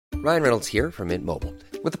Ryan Reynolds here from Mint Mobile.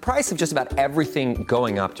 With the price of just about everything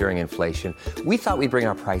going up during inflation, we thought we'd bring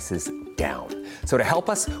our prices down. So to help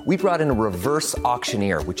us, we brought in a reverse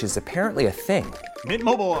auctioneer, which is apparently a thing. Mint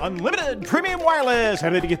Mobile Unlimited Premium Wireless.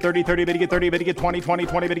 How to get 30, 30, bit to get 30, bit to get 20, 20,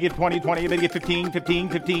 20, bit to get 20, 20, bit to get 15, 15,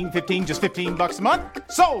 15, 15, just $15 a month?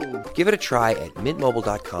 Sold! Give it a try at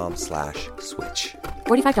mintmobile.com/switch.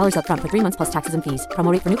 $45 up front for 3 months plus taxes and fees.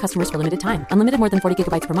 Promo rate for new customers for limited time. Unlimited more than 40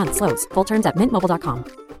 gigabytes per month. Slows full terms at mintmobile.com.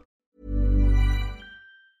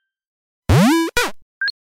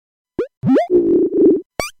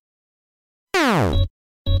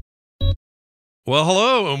 Well,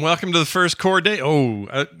 hello, and welcome to the first core day. You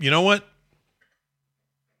know what?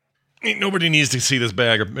 Nobody needs to see this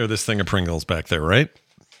bag or this thing of Pringles back there, right?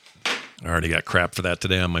 I already got crap for that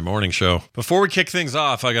today on my morning show. Before we kick things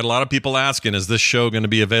off, I got a lot of people asking, is this show going to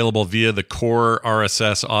be available via the core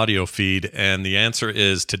RSS audio feed? And the answer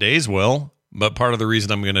is today's will, but part of the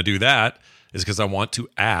reason I'm going to do that is because I want to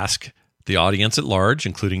ask the audience at large,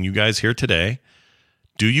 including you guys here today,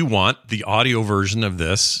 do you want the audio version of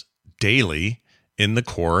this daily in the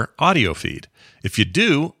core audio feed? If you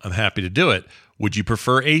do, I'm happy to do it. Would you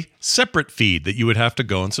prefer a separate feed that you would have to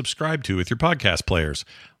go and subscribe to with your podcast players?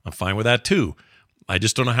 I'm fine with that too. I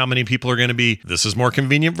just don't know how many people are going to be, this is more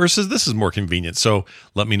convenient versus this is more convenient. So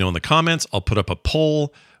let me know in the comments. I'll put up a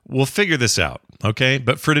poll. We'll figure this out, okay?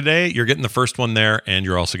 But for today, you're getting the first one there, and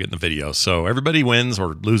you're also getting the video. So everybody wins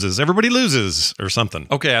or loses. Everybody loses or something.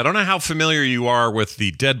 Okay, I don't know how familiar you are with the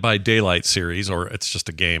Dead by Daylight series, or it's just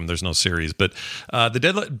a game. There's no series. But the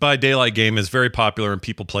Dead by Daylight game is very popular, and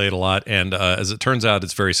people play it a lot. And as it turns out,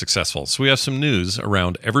 it's very successful. So we have some news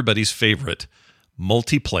around everybody's favorite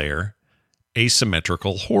multiplayer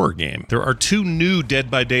asymmetrical horror game. There are 2 new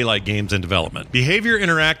Dead by Daylight games in development. Behavior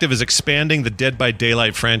Interactive is expanding the Dead by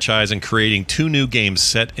Daylight franchise and creating 2 new games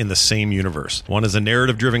set in the same universe. One is a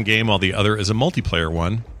narrative-driven game, while the other is a multiplayer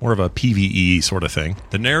one, more of a PvE sort of thing.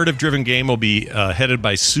 The narrative-driven game will be headed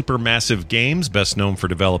by Supermassive Games, best known for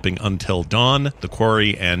developing Until Dawn, The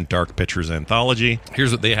Quarry, and Dark Pictures Anthology.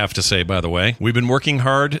 Here's what they have to say, by the way. We've been working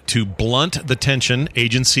hard to blunt the tension,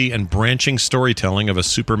 agency, and branching storytelling of a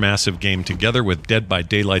supermassive game together with Dead by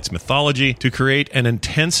Daylight's mythology to create an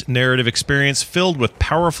intense narrative experience filled with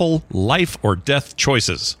powerful life or death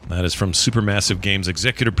choices. That is from Supermassive Games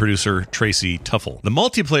executive producer Tracy Tuffle. The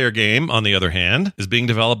multiplayer game, on the other hand, is being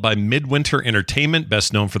developed by Midwinter Entertainment,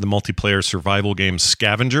 best known for the multiplayer survival game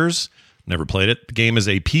Scavengers. Never played it. The game is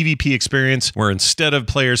a PvP experience where instead of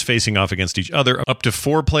players facing off against each other, up to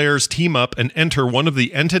 4 players team up and enter one of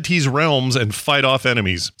the entity's realms and fight off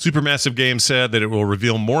enemies. Supermassive Games said that it will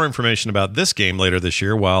reveal more information about this game later this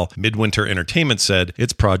year, while Midwinter Entertainment said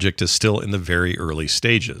its project is still in the very early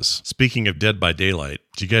stages. Speaking of Dead by Daylight,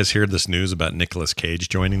 did you guys hear this news about Nicolas Cage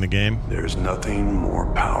joining the game? There's nothing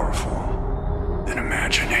more powerful than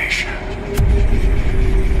imagination.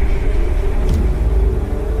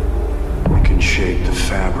 Shape the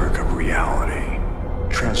fabric of reality,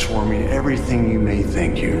 transforming everything you may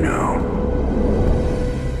think you know.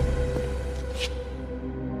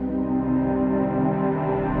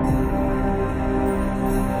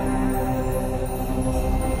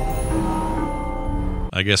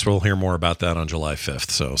 I guess we'll hear more about that on July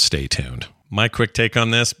 5th, so stay tuned. My quick take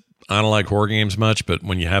on this, I don't like horror games much, but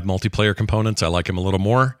when you have multiplayer components, I like them a little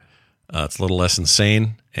more. It's a little less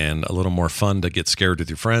insane and a little more fun to get scared with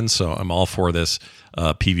your friends. So I'm all for this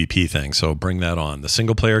PvP thing. So bring that on. The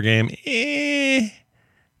single player game,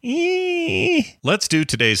 Let's do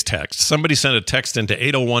today's text. Somebody sent a text into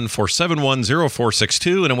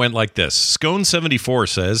 801-471-0462 and it went like this. Scone74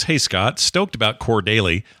 says, "Hey Scott, stoked about Core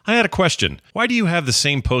Daily. I had a question. Why do you have the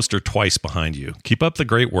same poster twice behind you? Keep up the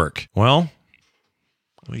great work." Well,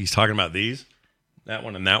 he's talking about these. That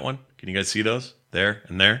one and that one. Can you guys see those? There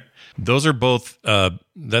and there. Those are both,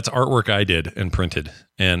 that's artwork I did and printed.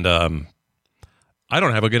 And I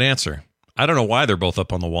don't have a good answer. I don't know why they're both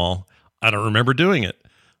up on the wall. I don't remember doing it.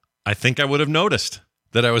 I think I would have noticed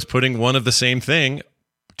that I was putting one of the same thing,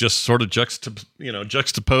 just sort of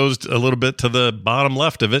juxtaposed a little bit to the bottom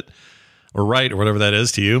left of it, or right, or whatever that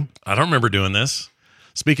is to you. I don't remember doing this.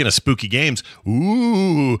 Speaking of spooky games,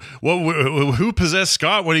 who possessed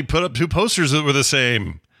Scott when he put up two posters that were the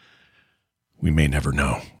same? We may never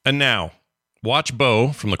know. And now, watch Bo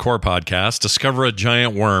from the Core Podcast discover a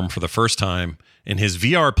giant worm for the first time in his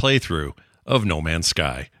VR playthrough of No Man's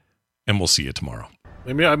Sky. And we'll see you tomorrow.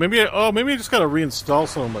 Maybe I just gotta reinstall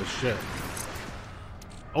some of my shit.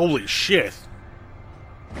 Holy shit.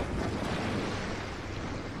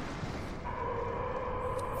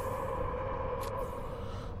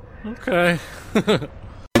 Okay.